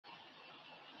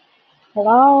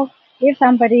Hello. If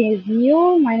somebody is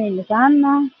new, my name is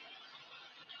Anna.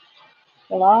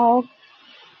 Hello.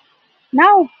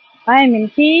 Now I'm in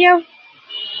Kyiv.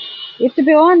 To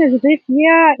be honest, this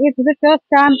year it's the first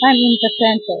time I'm in the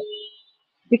center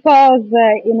because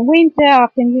in winter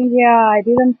after New Year I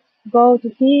didn't go to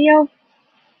Kyiv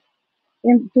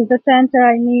into the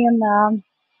center.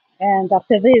 And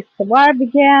after this the war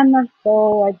began,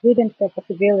 so I didn't have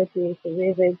possibility to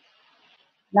visit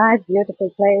nice, beautiful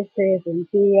places in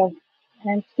Kyiv.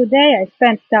 And today I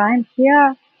spent time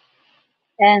here.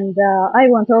 And I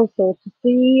want also to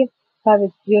see how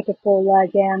it's beautiful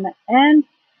again. And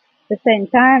at the same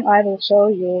time, I will show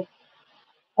you.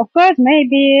 Of course,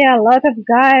 maybe a lot of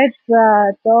guides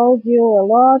told you a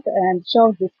lot and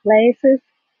showed these places,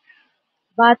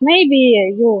 but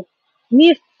maybe you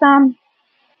missed some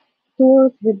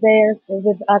tours with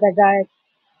other guides.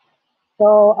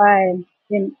 So I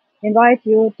invite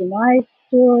you to my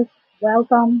tours.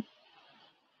 Welcome.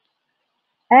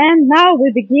 And now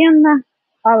we begin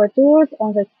our tours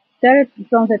on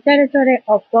from the territory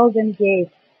of Golden Gate.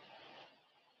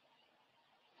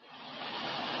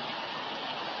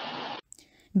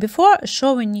 Before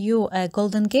showing you a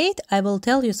Golden Gate, I will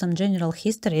tell you some general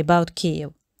history about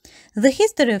Kyiv. The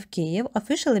history of Kyiv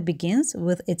officially begins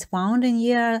with its founding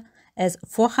year as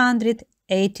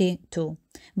 482,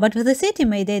 but the city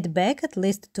may date back at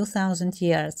least 2000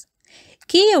 years.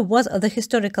 Kyiv was the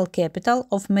historical capital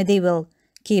of medieval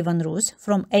Kyivan Rus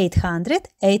from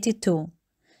 882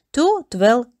 to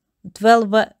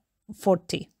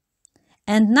 1240,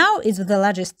 and now is the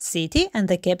largest city and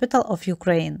the capital of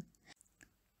Ukraine.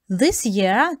 This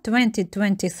year,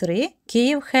 2023,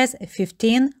 Kyiv has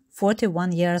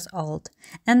 1541 years old,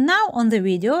 and now on the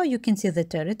video you can see the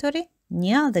territory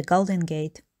near the Golden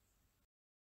Gate.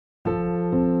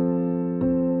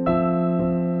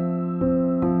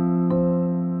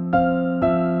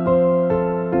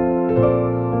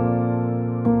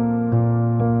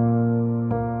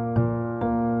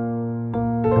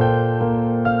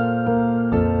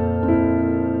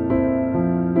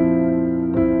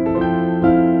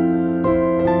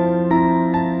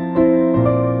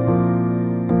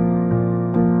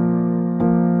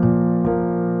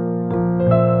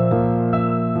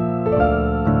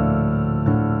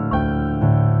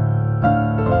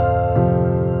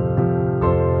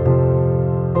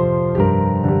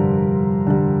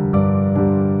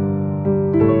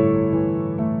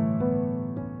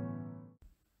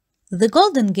 The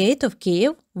Golden Gate of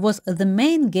Kyiv was the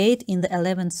main gate in the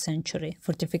 11th century,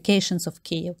 fortifications of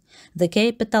Kyiv, the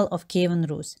capital of Kyivan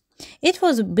Rus. It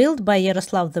was built by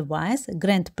Yaroslav the Wise,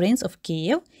 Grand Prince of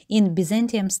Kyiv, in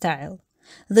Byzantine style.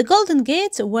 The Golden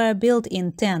Gates were built in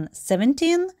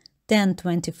 1017,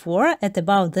 1024. At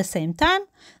about the same time,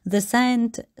 the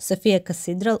Saint Sophia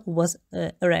Cathedral was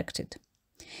erected.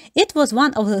 It was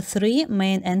one of the three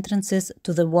main entrances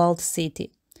to the walled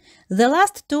city. The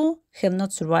last two have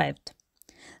not survived.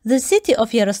 The city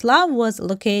of Yaroslav was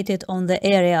located on the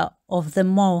area of the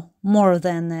more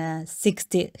than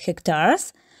 60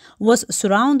 hectares, was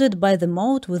surrounded by the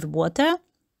moat with water,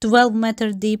 12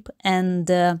 meters deep, and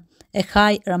a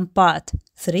high rampart,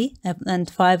 3 and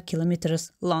 5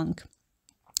 kilometers long.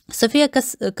 Sophia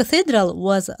Cathedral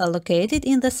was located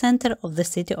in the center of the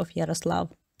city of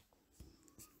Yaroslav.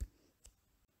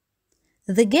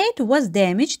 The gate was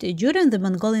damaged during the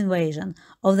Mongol invasion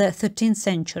of the 13th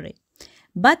century,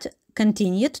 but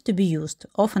continued to be used,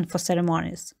 often for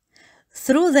ceremonies,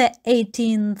 through the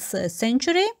 18th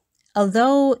century,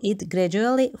 although it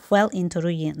gradually fell into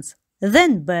ruins,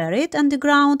 then buried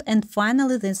underground, and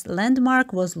finally this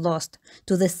landmark was lost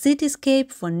to the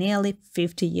cityscape for nearly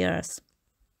 50 years.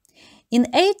 In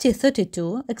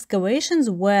 1832, excavations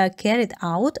were carried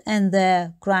out and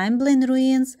the crumbling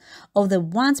ruins of the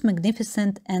once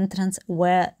magnificent entrance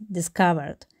were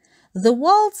discovered. The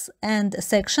walls and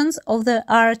sections of the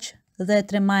arch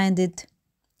that remained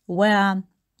were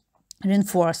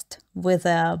reinforced with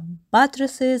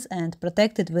buttresses and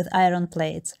protected with iron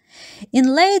plates.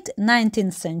 In late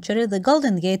 19th century, the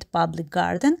Golden Gate public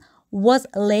garden was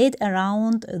laid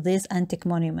around this antique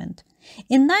monument.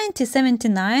 In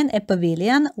 1979, a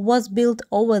pavilion was built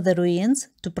over the ruins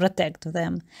to protect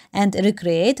them and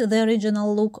recreate the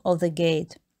original look of the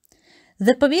gate.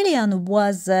 The pavilion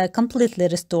was completely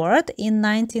restored in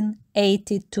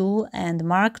 1982 and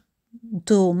mark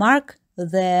the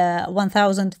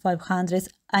 1500th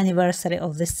anniversary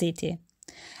of the city.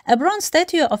 A bronze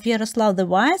statue of Yaroslav the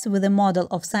Wise with a model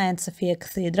of Saint Sophia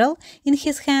Cathedral in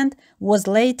his hand was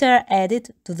later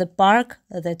added to the park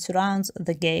that surrounds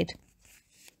the gate.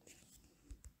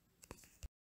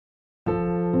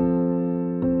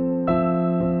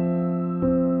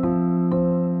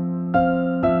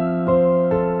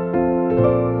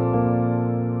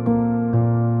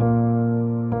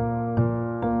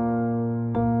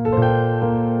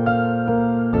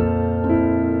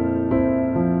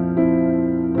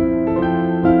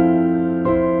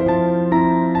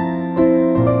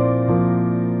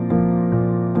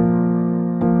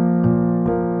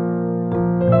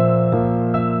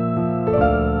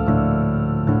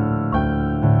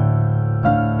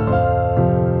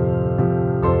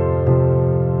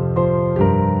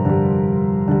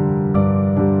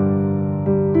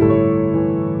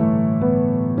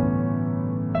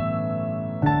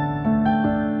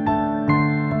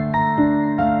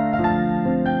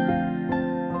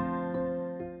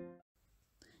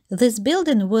 This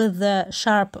building with the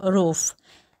sharp roof,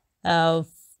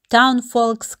 town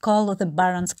folks call the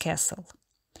Baron's Castle.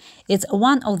 It's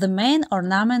one of the main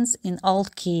ornaments in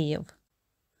Old Kyiv.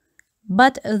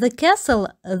 But the castle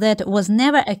that was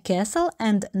never a castle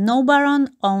and no baron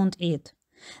owned it.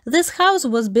 This house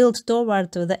was built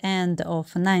toward the end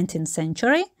of 19th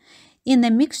century in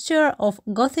a mixture of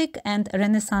Gothic and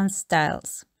Renaissance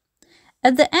styles.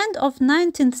 At the end of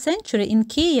 19th century in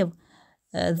Kyiv,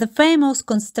 the famous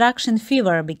construction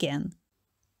fever began.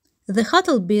 The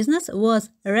hotel business was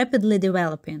rapidly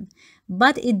developing,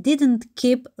 but it didn't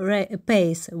keep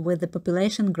pace with the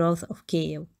population growth of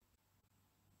Kyiv.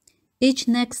 Each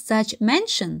next such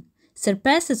mansion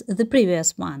surpasses the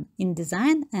previous one in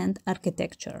design and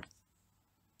architecture.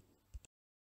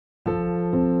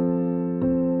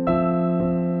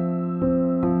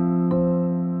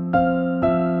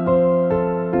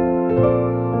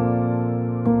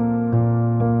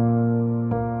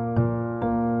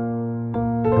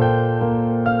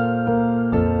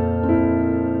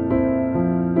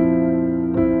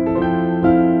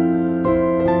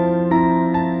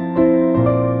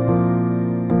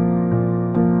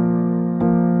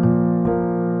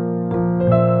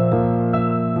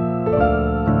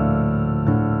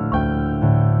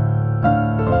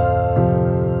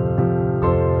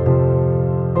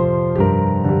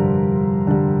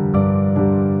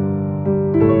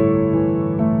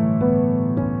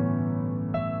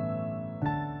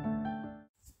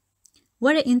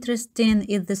 Very interesting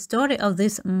is the story of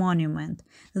this monument.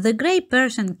 The grey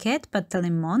Persian cat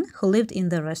Panteleimon, who lived in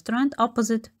the restaurant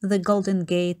opposite the Golden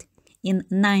Gate in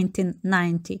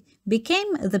 1990,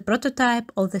 became the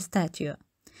prototype of the statue.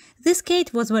 This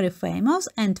cat was very famous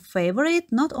and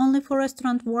favorite not only for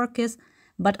restaurant workers,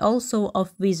 but also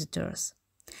of visitors.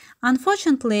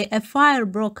 Unfortunately, a fire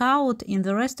broke out in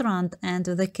the restaurant and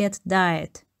the cat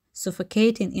died,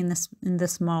 suffocating in the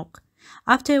smoke.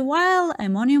 After a while, a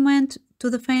monument to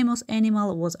the famous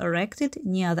animal was erected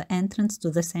near the entrance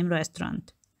to the same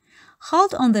restaurant.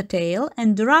 Hold on the tail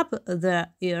and rub the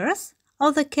ears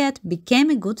of the cat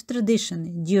became a good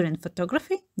tradition during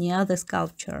photography near the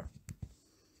sculpture.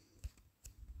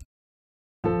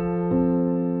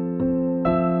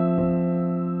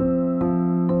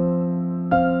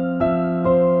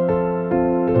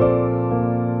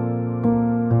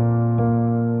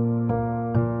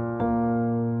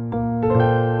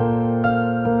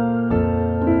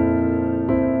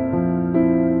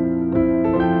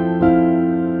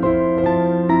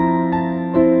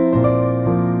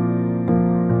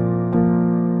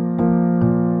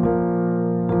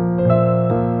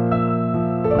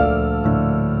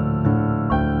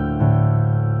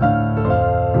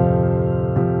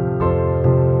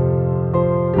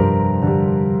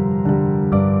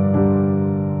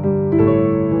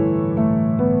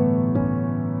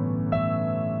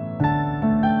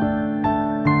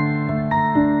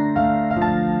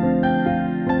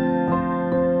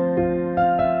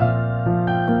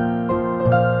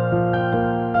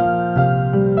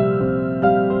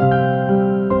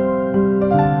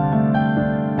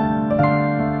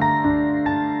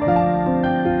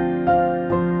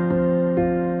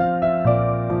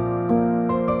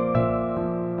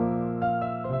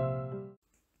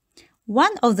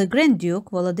 One of the Grand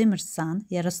Duke Volodymir's son,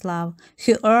 Yaroslav,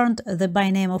 who earned the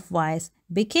byname of Wise,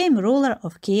 became ruler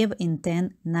of Kyiv in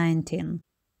 1019.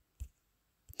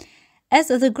 As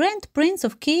the Grand Prince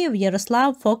of Kyiv,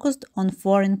 Yaroslav focused on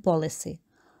foreign policy,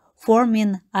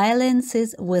 forming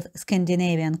alliances with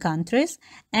Scandinavian countries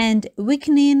and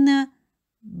weakening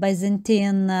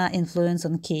Byzantine influence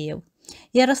on Kyiv.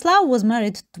 Yaroslav was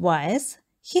married twice.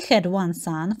 He had one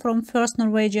son from first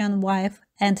Norwegian wife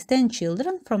and 10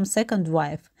 children from second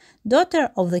wife,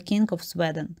 daughter of the King of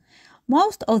Sweden.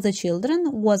 Most of the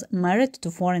children was married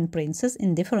to foreign princes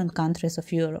in different countries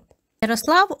of Europe.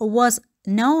 Yaroslav was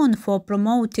known for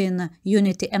promoting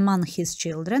unity among his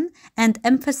children and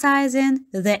emphasizing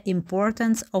the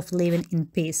importance of living in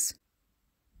peace.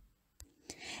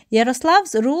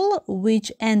 Yaroslav's rule,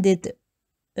 which ended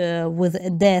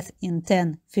with death in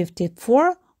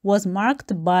 1054, was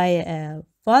marked by a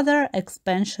further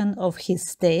expansion of his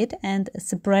state and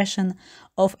suppression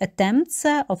of attempts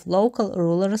of local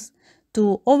rulers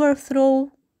to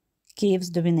overthrow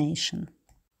Kyiv's domination.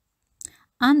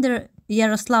 Under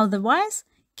Yaroslav the Wise,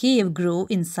 Kyiv grew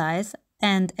in size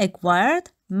and acquired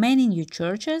many new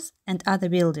churches and other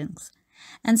buildings,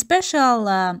 and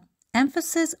special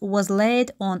emphasis was laid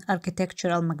on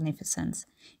architectural magnificence.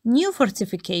 New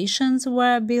fortifications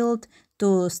were built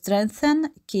to strengthen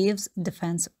Kyiv's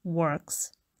defense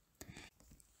works.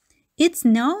 It's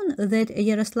known that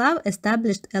Yaroslav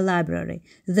established a library,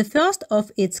 the first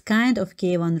of its kind of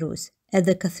Kyivan Rus, at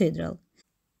the cathedral.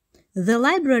 The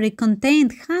library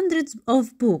contained hundreds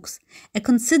of books, a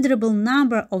considerable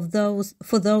number of those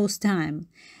for those time.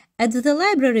 At the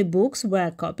library, books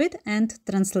were copied and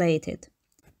translated.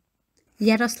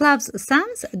 Yaroslav's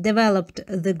sons developed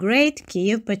the great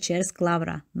Kyiv-Pechersk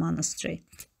Lavra monastery.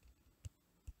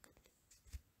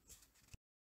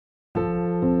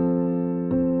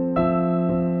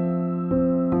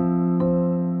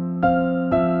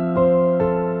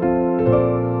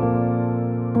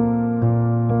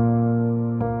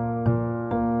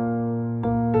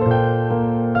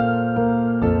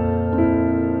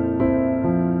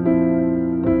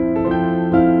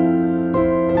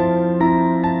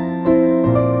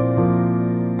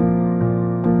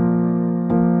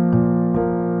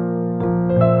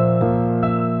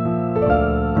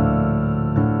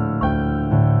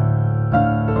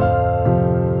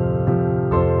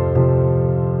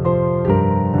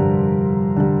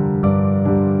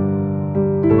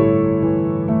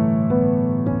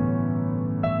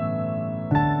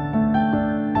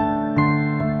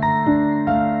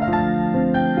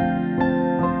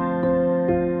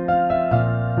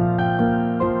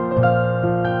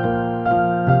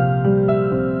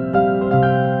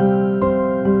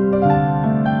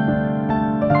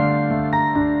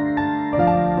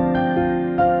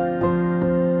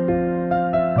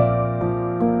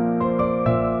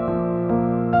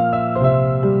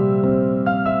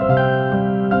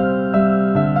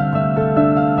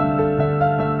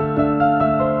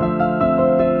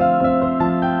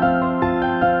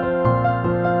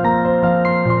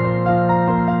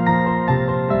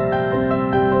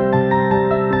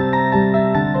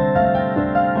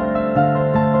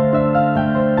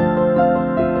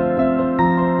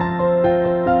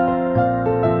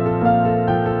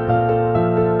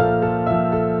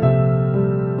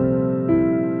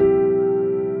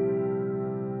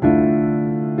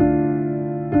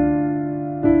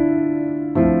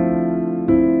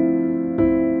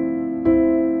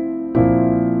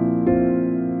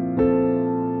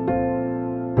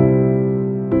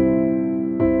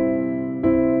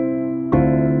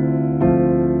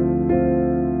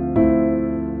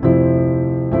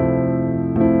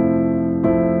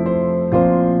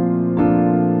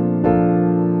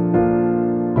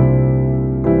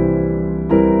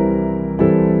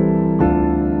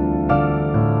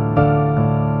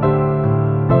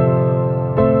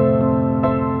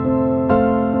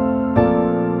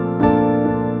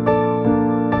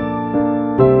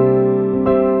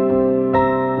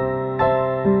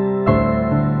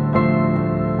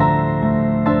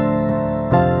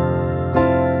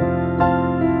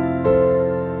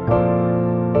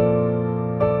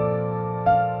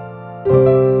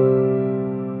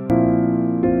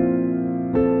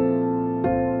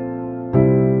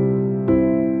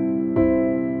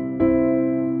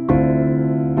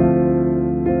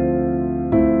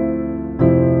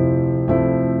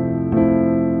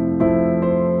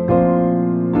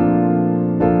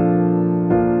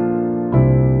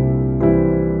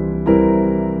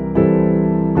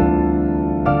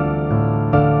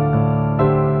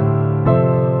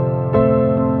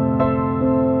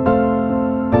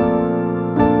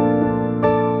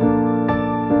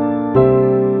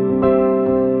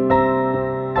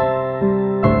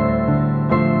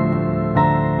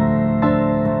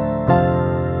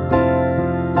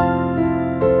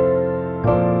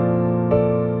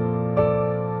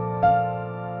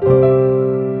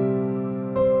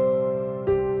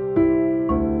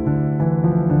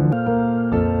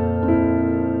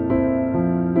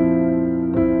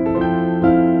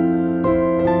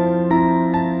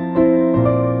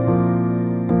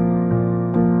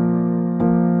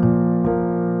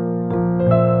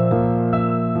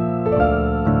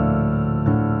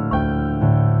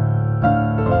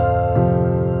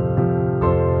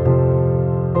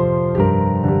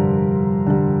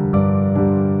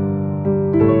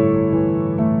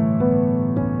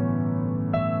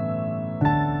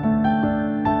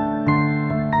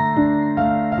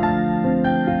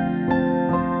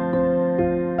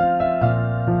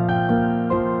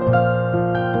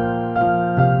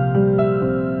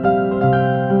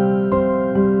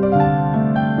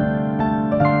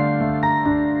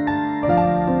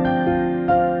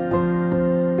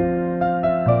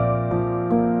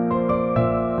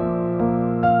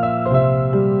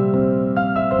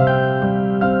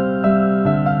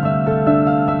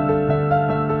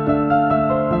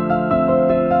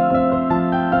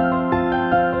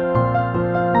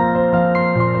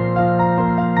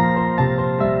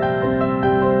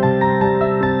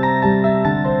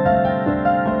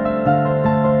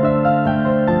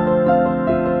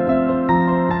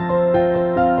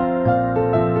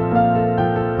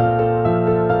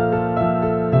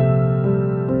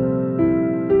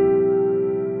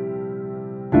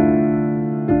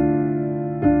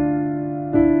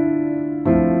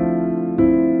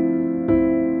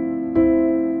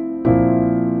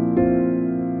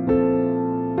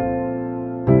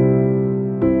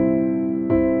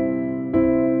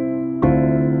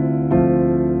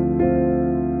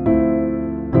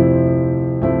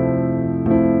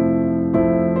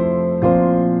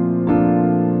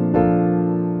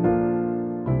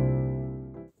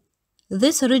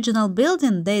 This original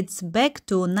building dates back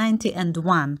to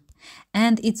 1901,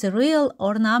 and it's a real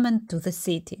ornament to the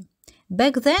city.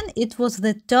 Back then, it was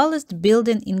the tallest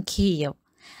building in Kyiv.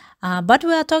 But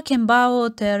we are talking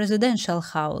about a residential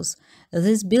house.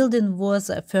 This building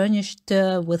was furnished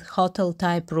with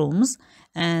hotel-type rooms,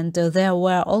 and there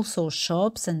were also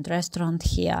shops and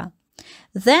restaurants here.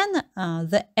 Then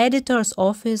the editor's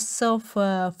office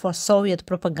for Soviet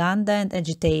propaganda and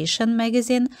agitation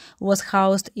magazine was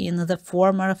housed in the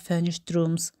former furnished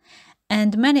rooms,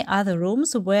 and many other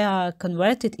rooms were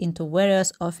converted into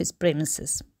various office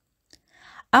premises.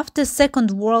 After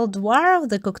Second World War,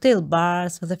 the cocktail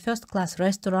bars, the first-class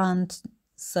restaurants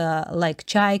like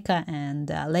Chaika and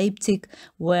Leipzig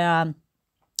were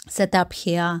set up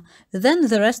here. Then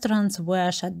the restaurants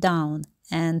were shut down,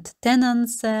 and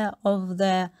tenants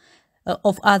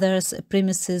of others'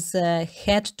 premises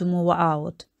had to move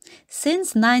out.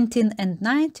 Since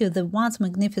 1990, the once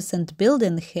magnificent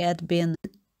building had been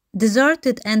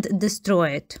deserted and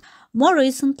destroyed. More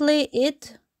recently,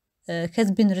 it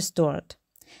has been restored.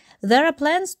 There are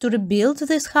plans to rebuild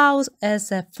this house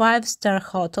as a 5-star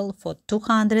hotel for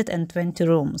 220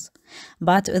 rooms,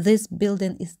 but this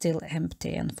building is still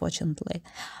empty, unfortunately.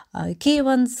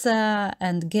 Kyivans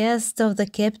and guests of the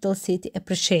capital city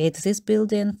appreciate this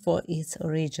building for its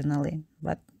originality,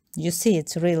 but you see,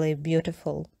 it's really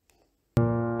beautiful.